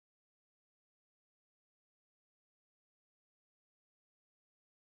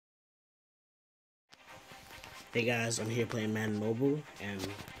Hey guys, I'm here playing Madden Mobile, and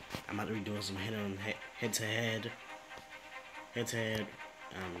I'm about to be doing some head-to-head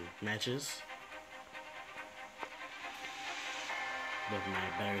matches with my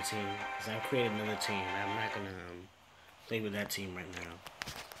better team. Cause I've created another team. I'm not gonna play with that team right now.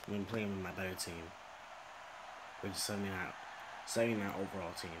 I'm gonna play with my better team, which is 79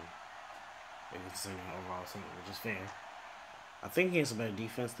 overall team. It's 79 overall team, which is fair. I think he has a better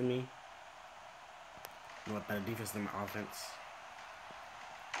defense than me. Better defense than my offense.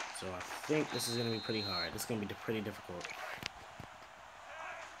 So I think this is gonna be pretty hard. This is gonna be pretty difficult.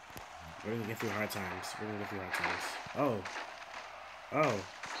 We're gonna get through hard times. Oh.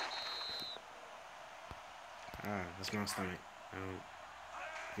 Ah, that's my stomach.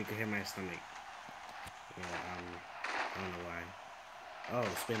 You can hear my stomach. Yeah, I don't know why. Oh,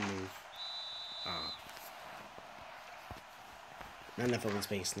 spin move. Ah. Not enough open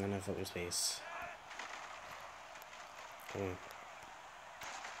space. Come on.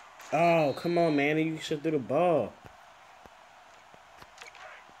 Oh, come on, man. You should do the ball.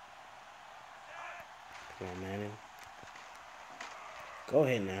 Come on, man. Go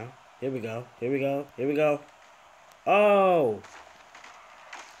ahead now. Here we go. Oh!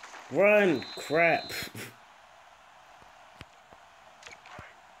 Run! Crap.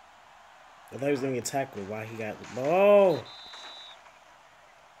 I thought he was going to get tackled while he got the ball.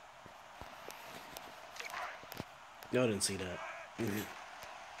 No, I didn't see that.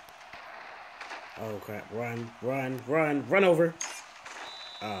 Oh, crap. Run over.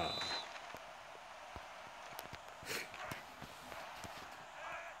 Oh.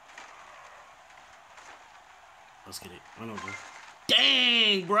 Let's get it. Run over.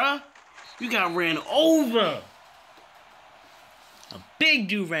 Dang, bruh. You got ran over. A big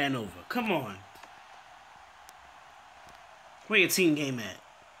dude ran over. Come on. Where your team game at?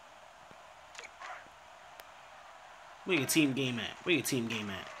 Where your team game at?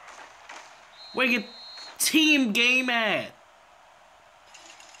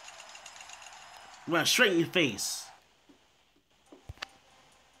 Run straight in your face.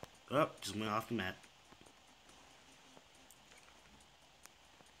 Oh, just went off the map.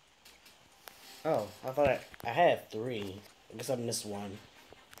 Oh, I thought I had 3. I guess I missed 1.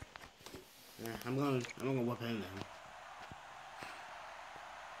 Yeah, I'm gonna whoop him then.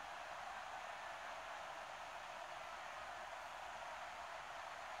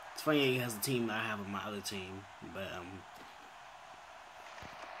 It's funny he has the team that I have on my other team, but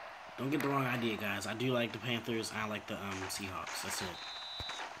don't get the wrong idea, guys. I do like the Panthers. I like the Seahawks. That's it.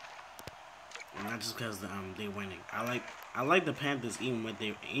 And not just because they're winning. I like the Panthers even when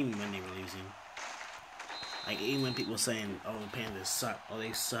they're losing. Like, even when people saying, oh, the Panthers suck, oh,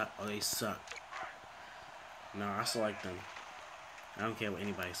 they suck. No, I still like them. I don't care what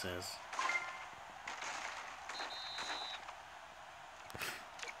anybody says.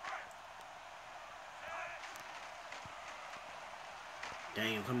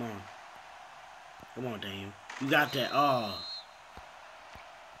 Daniel, come on. Come on, Daniel. You got that. Oh.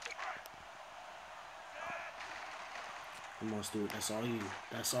 Come on, Stuart. That's all you.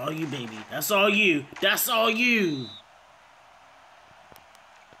 That's all you, baby. That's all you. That's all you.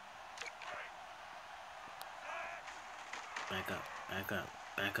 Back up.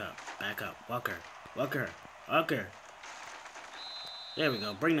 Walker. There we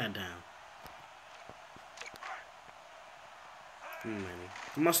go. Bring that down.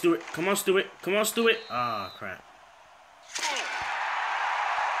 Come on, Stuart. Ah, crap.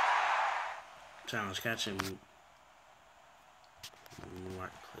 Challenge, catch him.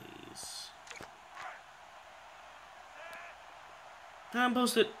 Mark, please. I'm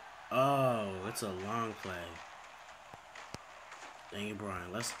posted. Oh, it's a long play. Dang it,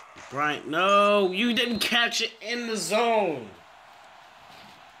 Brian. No, you didn't catch it in the zone.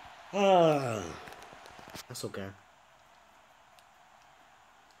 That's okay.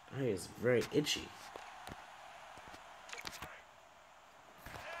 That is very itchy.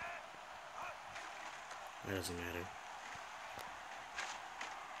 That doesn't matter.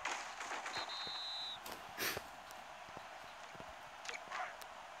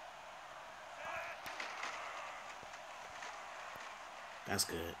 That's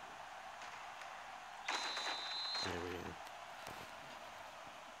good. There we go.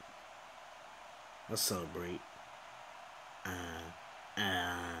 Let's celebrate.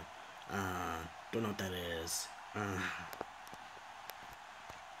 Don't know what that is. There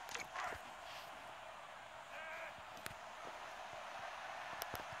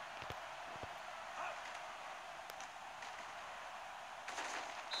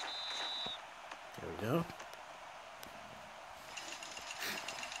we go.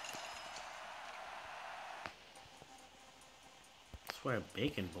 swear,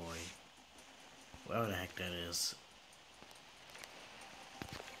 Bacon Boy. Whatever the heck that is.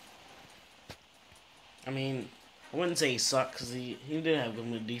 I mean, I wouldn't say he sucked because he did have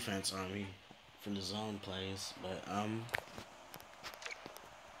good defense on me for the zone plays, but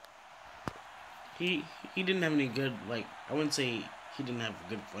he didn't have any good, like, I wouldn't say he didn't have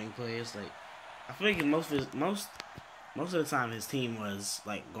good running plays. Like, I feel like most of the time his team was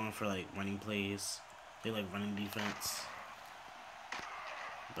like going for like running plays. They like running defense.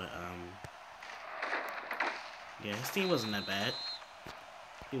 But yeah, his team wasn't that bad.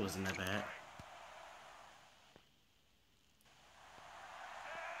 He wasn't that bad.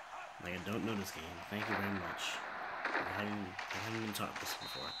 Like, I don't know this game. Thank you very much. I haven't been taught this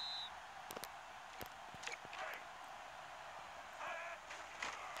before.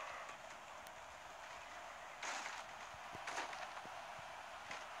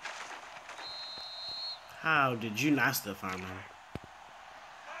 How did you not still farm him?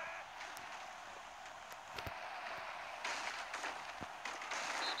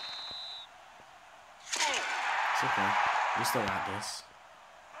 It's okay. We still got this.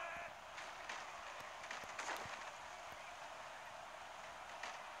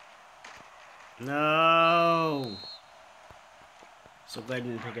 No! So glad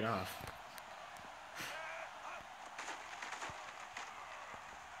you didn't pick it off.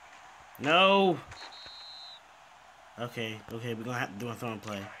 No! Okay, we're gonna have to do a throwing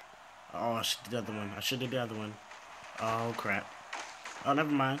play. Oh, I should do the other one. I should do the other one. Oh, crap. Oh,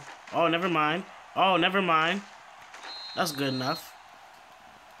 never mind. Oh, never mind. Oh, never mind. That's good enough.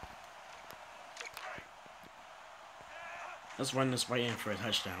 Let's run this right in for a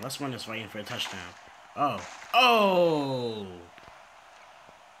touchdown. Let's run this right in for a touchdown. Oh. Oh!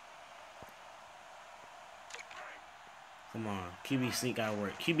 Come on. QB sneak gotta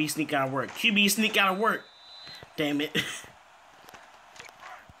work. QB sneak gotta work. QB sneak gotta work. Damn it.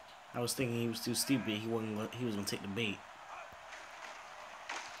 I was thinking he was too stupid. He was gonna take the bait.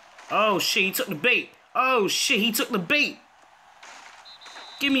 Oh shit, he took the bait. Oh shit, he took the bait.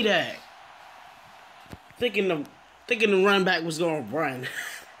 Give me that. Thinking the run back was gonna run.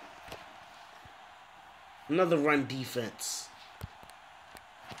 Another run defense.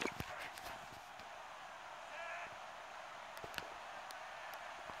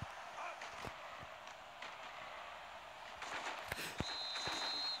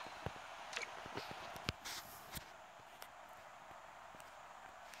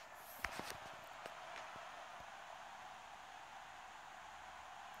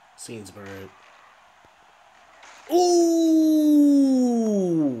 Seensburg. Ooh!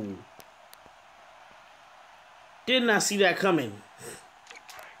 Did not see that coming.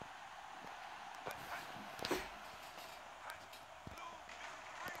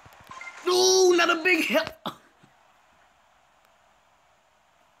 Ooh, not a big hit.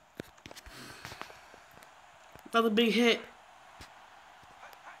 Another big hit.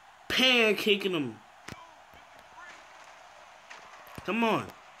 Pancaking him. Come on.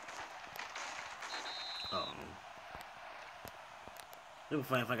 It would be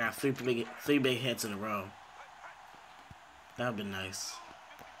fun if I got three big hits in a row. That would be nice.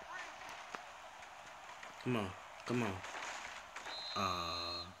 Come on. Come on.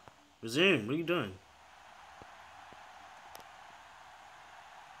 Resume. What are you doing?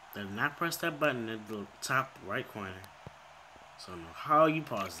 Did not press that button at the top right corner. So I don't know how you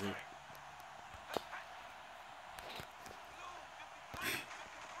paused it.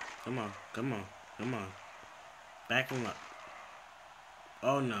 Come on. Come on. Come on. Back him up.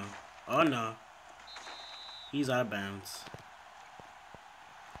 Oh no. Oh no. He's out of bounds.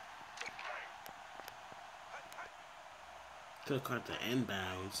 Could have caught the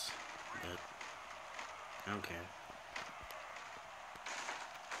inbounds, but I don't care.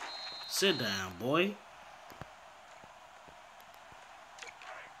 Sit down, boy.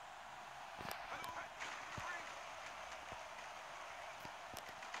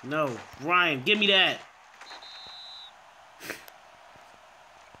 No, Ryan, give me that.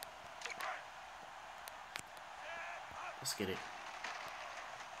 Let's get it.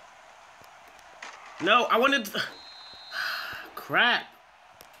 No, I wanted to... Crap.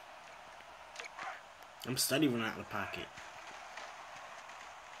 I'm studying out of the pocket.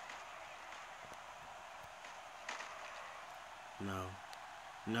 No.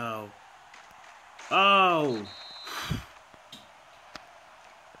 No. Oh!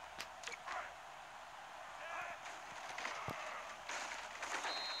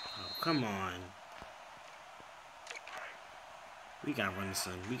 Oh, come on. We gotta run this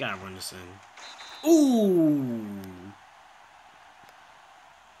in. We gotta run this in. Ooh!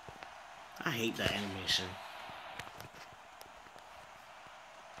 I hate that animation.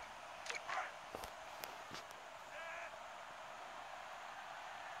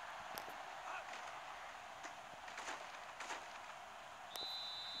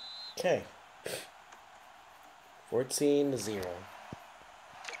 Okay. 14-0.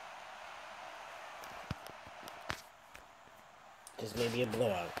 Just maybe a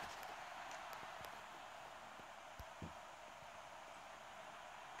blowout.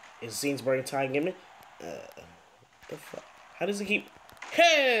 Is Sainsbury tying him? The fuck? How does he keep?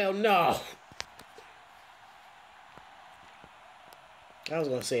 Hell no! I was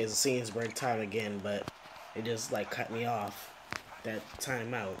gonna say it's Sainsbury time again, but it just like cut me off. That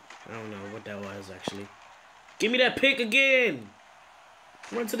timeout. I don't know what that was actually. Give me that pick again!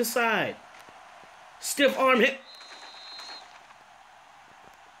 Run to the side. Stiff arm hit.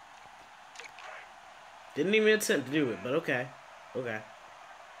 Didn't even attempt to do it, but okay. Okay.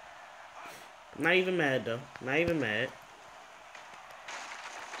 Not even mad though. Not even mad.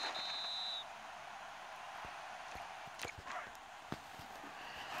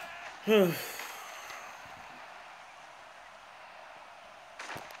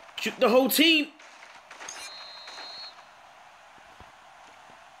 Shoot the whole team.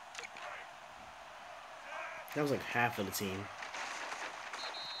 That was like half of the team.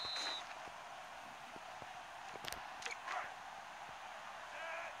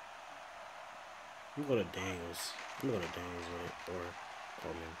 I'm gonna go to Daniels. I'm gonna go to Daniels with it, or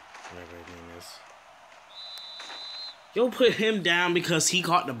Coleman, whatever his name is. Yo, put him down because he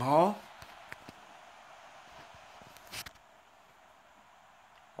caught the ball.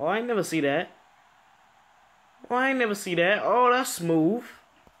 Oh, I ain't never see that. Oh, I ain't never see that. Oh, that's smooth.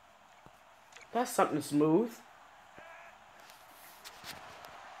 That's something smooth.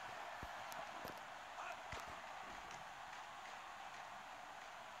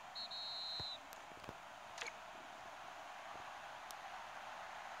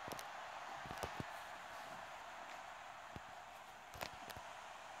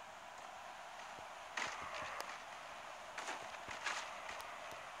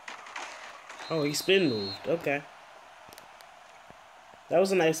 Oh, he spin moved. Okay. That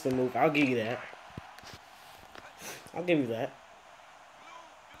was a nice spin move. I'll give you that. I'll give you that.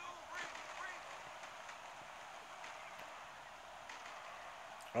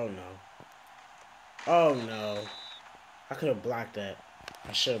 Oh, no. Oh, no. I could have blocked that.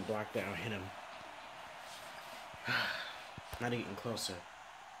 I should have blocked that or hit him. Not getting closer.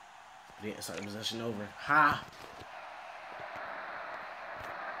 Didn't start the possession over. Ha!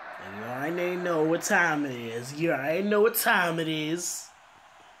 And you already know what time it is. You already know what time it is.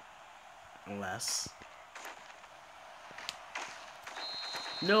 Unless.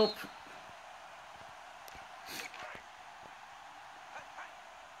 Nope.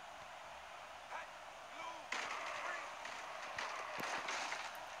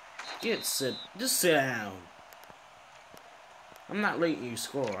 Just sit down. I'm not letting you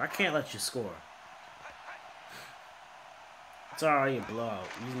score. I can't let you score. It's already a blowout.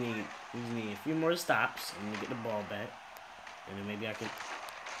 You need a few more stops and you get the ball back. And then maybe I can.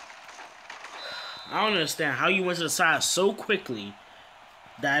 I don't understand how you went to the side so quickly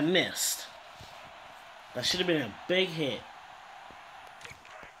that I missed. That should have been a big hit.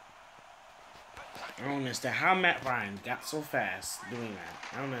 I don't understand how Matt Ryan got so fast doing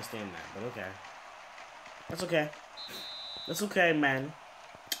that. I don't understand that, but okay. That's okay. That's okay, man.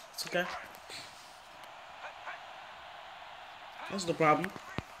 It's okay. That's the problem.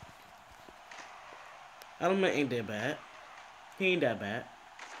 Element ain't that bad. He ain't that bad.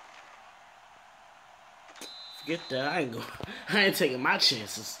 Forget that. I ain't taking my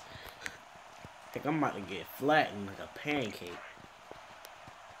chances. I think I'm about to get flattened like a pancake.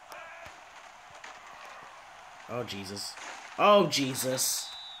 Oh, Jesus. Oh, Jesus.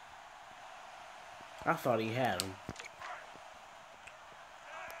 I thought he had him.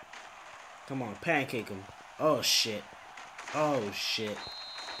 Come on, pancake him. Oh, shit. Oh, shit.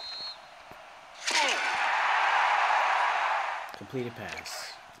 Completed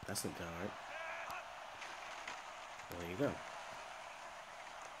pass. That's not hard. Well, there you go.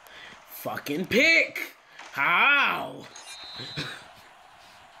 Fucking pick! How?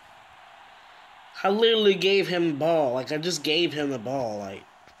 I literally gave him the ball. Like, I just gave him the ball.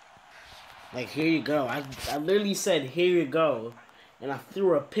 Like here you go. I literally said, here you go. And I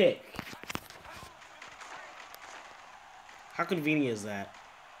threw a pick. How convenient is that?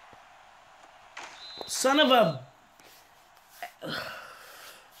 Son of a...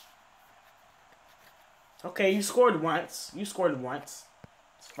 Okay, you scored once. You scored once.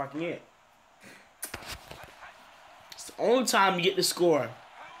 That's fucking it. It's the only time you get to score.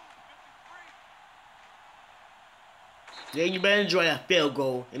 Yeah, you better enjoy that field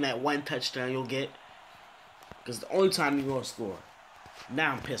goal and that one touchdown you'll get. Because the only time you're going to score.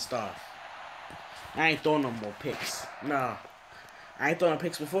 Now I'm pissed off. I ain't throwing no more picks. No. I ain't throwing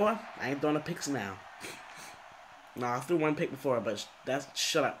picks before. I ain't throwing picks now. No, I threw one pick before, but that's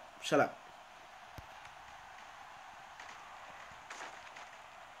shut up. Shut up.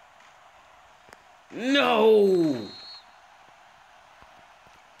 No.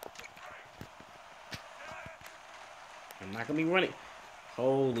 I'm not gonna be running.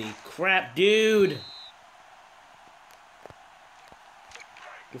 Holy crap, dude.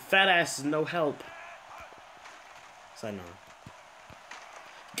 Your fat ass is no help. So no.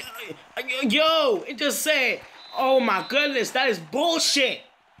 Yo, it just said, oh my goodness, that is bullshit.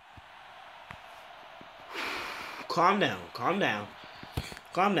 Calm down, calm down,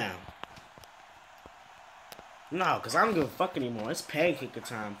 calm down. No, because I don't give a fuck anymore. It's pancaking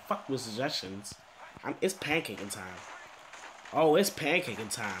time. Fuck with suggestions. It's pancaking time. Oh, it's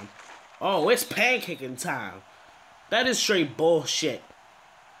pancaking time. Oh, it's pancaking time. That is straight bullshit.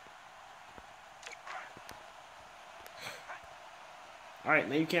 Alright,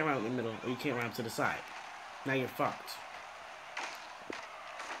 now you can't run in the middle, or you can't run up to the side. Now you're fucked.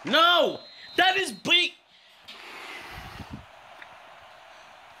 No! That is bleak!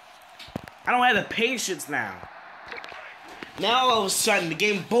 I don't have the patience now. Now all of a sudden, the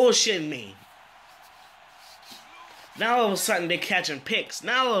game bullshitting me. Now all of a sudden, they're catching picks.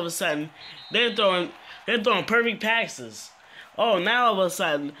 Now all of a sudden, they're throwing perfect passes. Oh, now all of a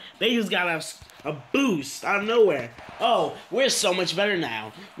sudden, they just got a boost out of nowhere. Oh, we're so much better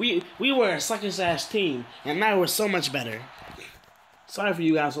now. We were a suckers ass team, and now we're so much better. Sorry for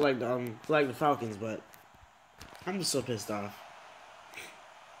you guys who like the Falcons, but I'm just so pissed off.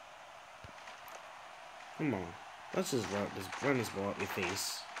 Come on, let's just run this ball up your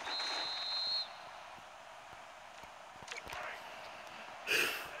face.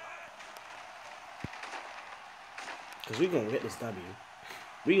 Cause we gonna get this W.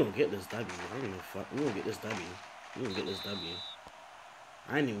 We gonna get this W. I don't give a fuck. We gonna get this W. We gonna get this W.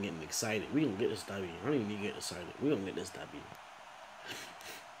 I ain't even getting excited. We gonna get this W. I don't even need to get excited. We gonna get this W.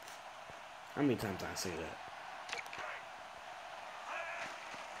 How many times I say that?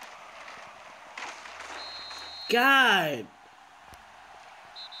 God!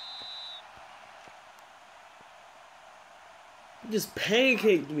 You just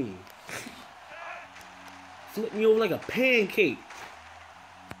pancaked me. Flip me over like a pancake.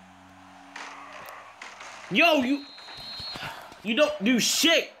 Yo, you don't do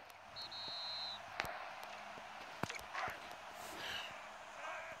shit.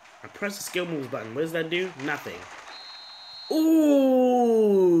 I press the skill moves button. What does that do? Nothing. Ooh.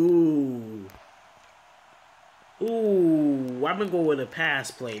 Ooh. I'm gonna go with a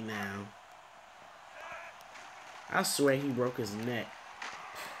pass play now. I swear he broke his neck.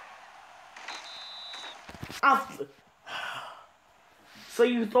 So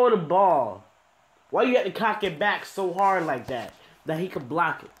you throw the ball. Why you had to cock it back so hard like that he could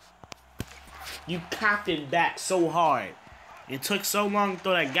block it? You cocked it back so hard. It took so long to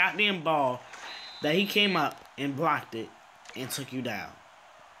throw that goddamn ball that he came up and blocked it and took you down.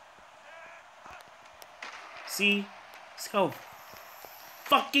 See how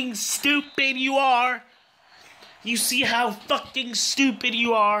fucking stupid you are? You see how fucking stupid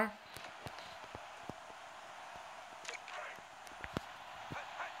you are?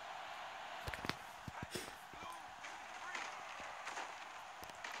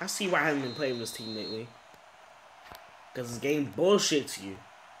 I see why I haven't been playing with this team lately. Because this game bullshits you.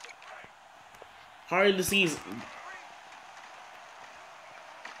 Hard to see.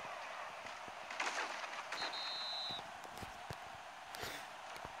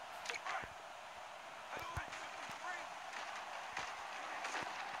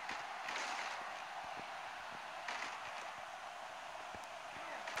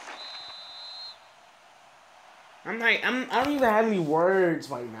 I don't even have any words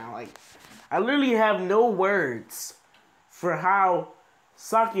right now. Like, I literally have no words for how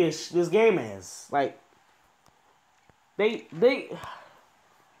suckish this game is. Like, I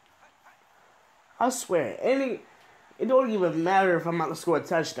swear, it don't even matter if I'm about to score a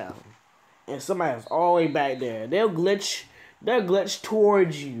touchdown and somebody's all the way back there. They'll glitch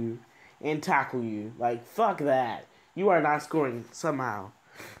towards you and tackle you. Like, fuck that. You are not scoring somehow.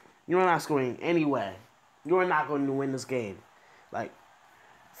 You are not scoring anyway. You are not going to win this game. Like,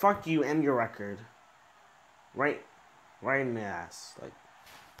 fuck you and your record. Right in the ass. Like,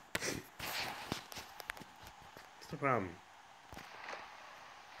 what's the problem?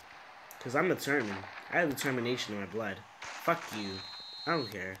 Because I'm determined. I have determination in my blood. Fuck you. I don't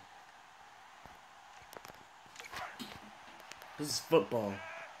care. This is football.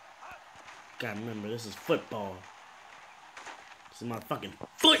 Gotta remember, this is football. This is my fucking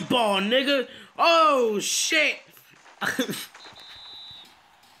football, nigga. Oh, shit.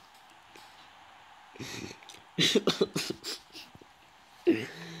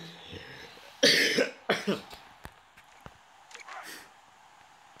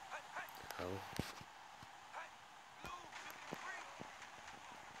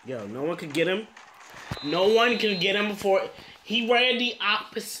 Yo, no one could get him. No one could get him before he ran the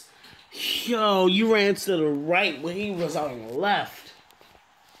opposite. Yo, you ran to the right when he was on the left.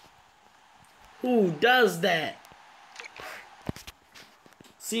 Who does that?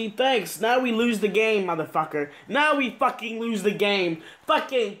 See, thanks. Now we lose the game, motherfucker. Now we fucking lose the game.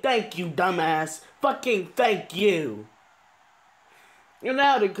 Fucking thank you, dumbass. Fucking thank you. And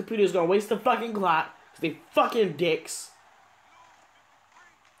now the computer's gonna waste the fucking clock. Cause they fucking dicks.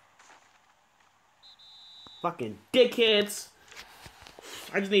 Fucking dickheads.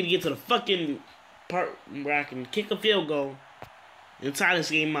 I just need to get to the fucking part where I can kick a field goal and tie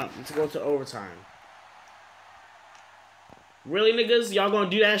this game up and to go to overtime. Really, niggas? Y'all gonna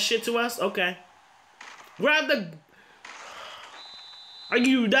do that shit to us? Okay. Grab the... Are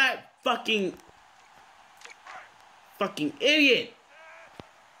you that fucking idiot?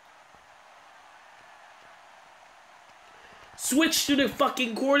 Switch to the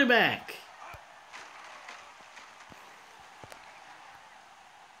fucking quarterback.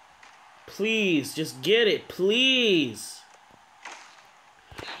 Please, just get it, please.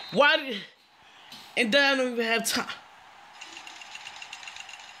 Why did... And then I don't even have time.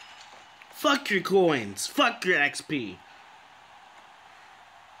 Fuck your coins. Fuck your XP.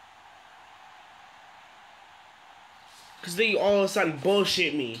 Because they all of a sudden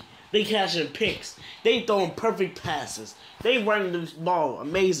bullshit me. They catching picks. They throwing perfect passes. They running the ball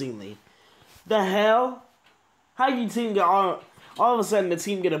amazingly. The hell? How you team get all of a sudden the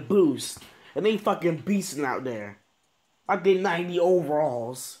team get a boost and they fucking beasting out there like they 90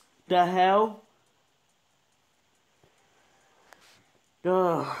 overalls? The hell?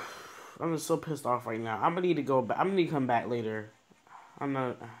 Ugh, I'm just so pissed off right now. I'm gonna need to go back. I'm gonna need to come back later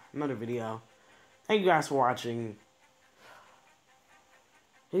on another video. Thank you guys for watching.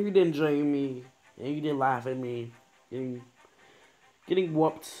 If you did enjoy me and you did laugh at me getting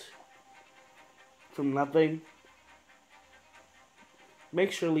whooped from nothing,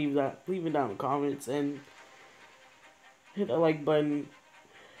 make sure leave it down in the comments and hit that like button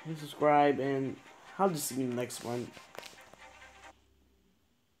and subscribe, and I'll just see you in the next one.